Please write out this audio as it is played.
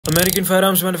American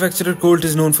firearms manufacturer Colt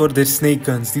is known for their snake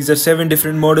guns. These are 7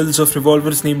 different models of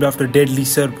revolvers named after deadly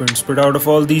serpents, but out of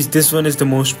all these, this one is the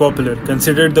most popular.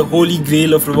 Considered the holy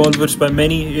grail of revolvers by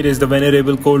many, it is the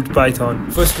venerable Colt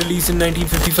Python. First released in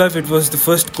 1955, it was the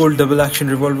first Colt double-action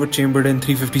revolver chambered in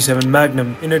 .357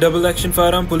 Magnum. In a double-action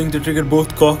firearm, pulling the trigger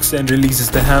both cocks and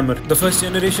releases the hammer. The first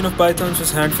generation of Pythons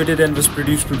was hand-fitted and was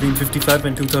produced between 1955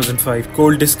 and 2005.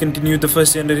 Colt discontinued the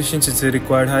first generation since they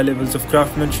required high levels of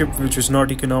craftsmanship, which was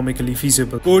not economically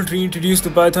feasible. Colt reintroduced the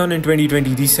Python in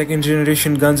 2020. These second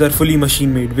generation guns are fully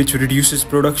machine made, which reduces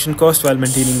production cost while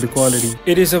maintaining the quality.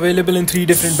 It is available in 3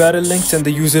 different barrel lengths and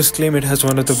the users claim it has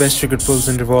one of the best trigger pulls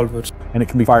in revolvers. And it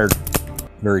can be fired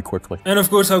very quickly. And of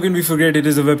course, how can we forget it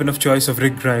is a weapon of choice of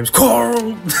Rick Grimes,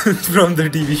 Colt, from the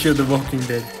TV show The Walking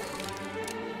Dead.